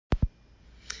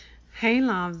Hey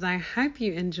loves, I hope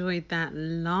you enjoyed that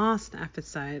last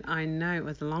episode. I know it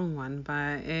was a long one,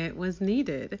 but it was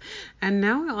needed. And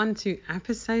now we're on to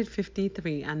episode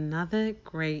 53, another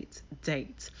great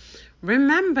date.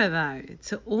 Remember though,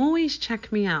 to always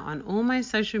check me out on all my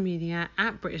social media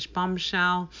at British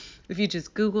Bombshell. If you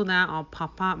just Google that, I'll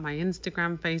pop up my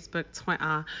Instagram, Facebook,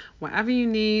 Twitter, whatever you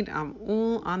need. I'm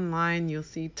all online. You'll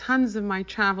see tons of my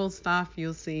travel stuff.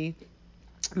 You'll see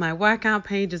my workout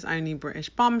page is only British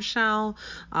Bombshell.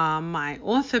 My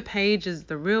author page is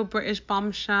The Real British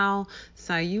Bombshell.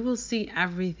 So you will see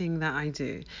everything that I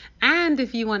do. And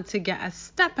if you want to get a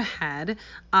step ahead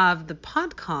of the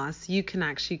podcast, you can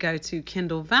actually go to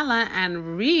Kindle Vella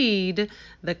and read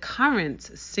the current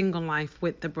Single Life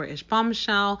with the British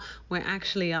Bombshell. We're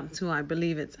actually up to, I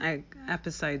believe it's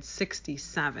episode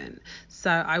 67. So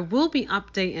I will be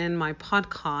updating my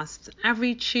podcasts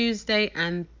every Tuesday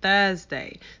and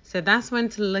Thursday. So that's when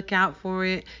to look out for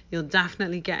it. You'll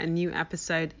definitely get a new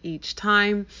episode each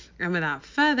time. And without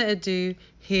further ado,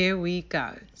 here we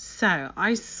go. So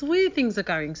I swear things are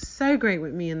going so great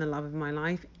with me and the love of my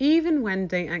life, even when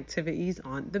date activities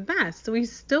aren't the best. So we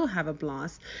still have a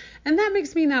blast. And that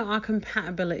makes me know our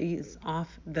compatibility is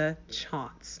off the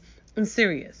charts. I'm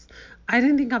serious. I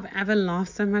don't think I've ever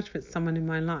laughed so much with someone in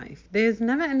my life. There's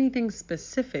never anything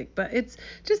specific, but it's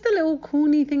just the little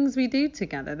corny things we do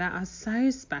together that are so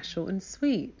special and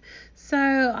sweet. So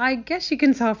I guess you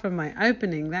can tell from my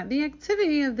opening that the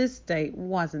activity of this date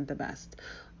wasn't the best.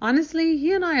 Honestly,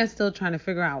 he and I are still trying to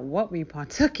figure out what we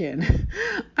partook in.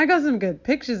 I got some good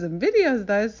pictures and videos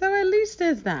though, so at least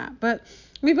there's that. But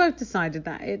we both decided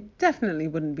that it definitely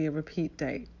wouldn't be a repeat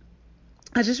date.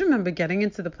 I just remember getting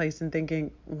into the place and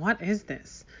thinking, what is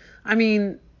this? I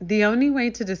mean, the only way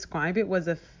to describe it was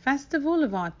a festival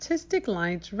of artistic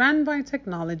lights ran by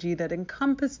technology that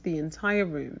encompassed the entire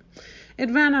room.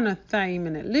 It ran on a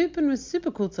 30-minute loop and was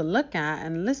super cool to look at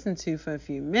and listen to for a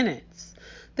few minutes.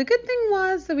 The good thing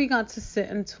was that we got to sit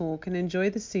and talk and enjoy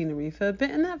the scenery for a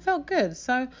bit, and that felt good.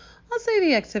 So I'll say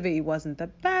the activity wasn't the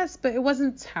best, but it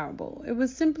wasn't terrible. It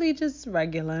was simply just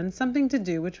regular and something to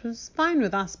do, which was fine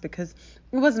with us because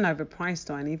it wasn't overpriced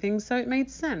or anything, so it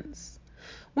made sense.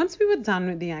 Once we were done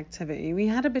with the activity, we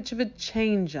had a bit of a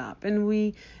change up and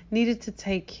we needed to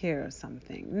take care of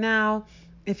something. Now,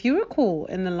 if you recall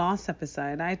in the last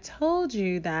episode, I told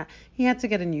you that he had to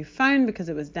get a new phone because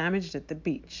it was damaged at the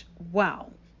beach.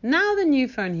 Well, now the new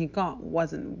phone he got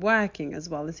wasn't working as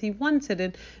well as he wanted,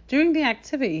 and during the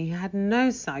activity he had no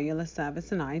cellular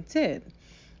service and I did.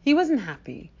 He wasn't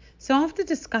happy. So after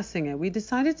discussing it, we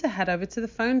decided to head over to the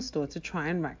phone store to try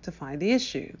and rectify the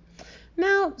issue.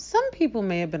 Now, some people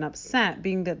may have been upset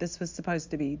being that this was supposed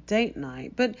to be date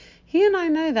night, but he and I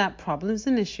know that problems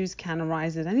and issues can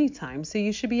arise at any time, so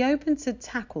you should be open to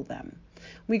tackle them.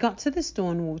 We got to the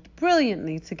store and worked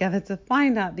brilliantly together to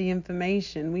find out the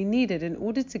information we needed in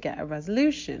order to get a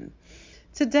resolution.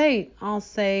 To date, I'll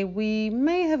say we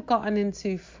may have gotten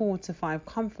into 4 to 5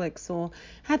 conflicts or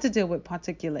had to deal with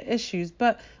particular issues,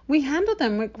 but we handled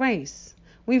them with grace.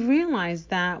 We've realized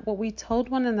that what we told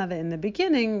one another in the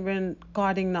beginning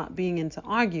regarding not being into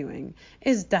arguing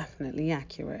is definitely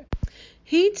accurate.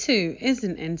 He too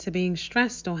isn't into being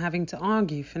stressed or having to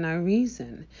argue for no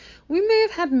reason. We may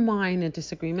have had minor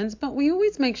disagreements, but we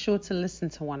always make sure to listen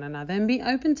to one another and be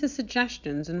open to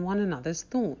suggestions and one another's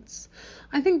thoughts.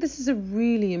 I think this is a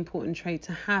really important trait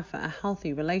to have for a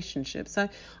healthy relationship. So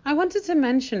I wanted to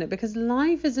mention it because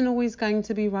life isn't always going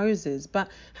to be roses, but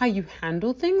how you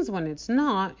handle things when it's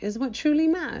not is what truly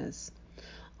matters.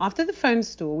 After the phone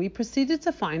store, we proceeded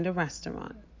to find a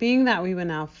restaurant. Being that we were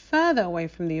now further away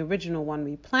from the original one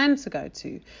we planned to go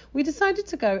to, we decided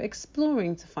to go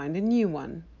exploring to find a new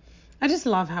one. I just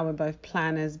love how we're both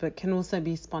planners but can also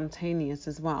be spontaneous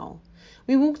as well.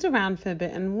 We walked around for a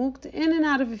bit and walked in and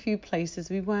out of a few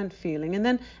places we weren't feeling and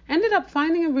then ended up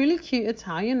finding a really cute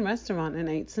Italian restaurant and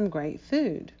ate some great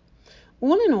food.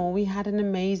 All in all, we had an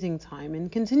amazing time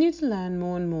and continue to learn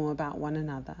more and more about one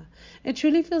another. It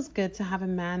truly feels good to have a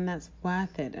man that's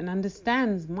worth it and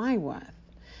understands my worth.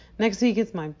 Next week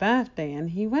is my birthday and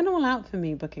he went all out for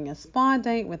me, booking a spa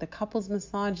date with a couples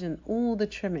massage and all the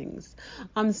trimmings.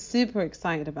 I'm super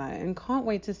excited about it and can't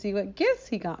wait to see what gifts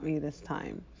he got me this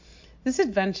time. This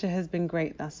adventure has been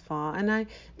great thus far, and I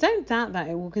don't doubt that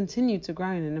it will continue to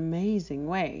grow in an amazing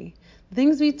way. The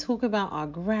things we talk about are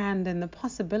grand, and the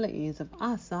possibilities of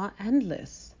us are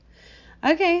endless.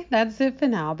 Okay, that's it for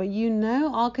now, but you know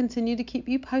I'll continue to keep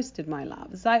you posted, my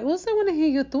loves. I also want to hear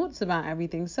your thoughts about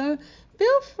everything, so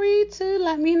feel free to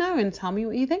let me know and tell me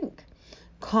what you think.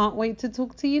 Can't wait to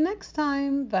talk to you next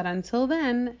time, but until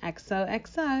then,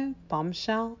 XOXO,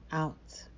 Bombshell out.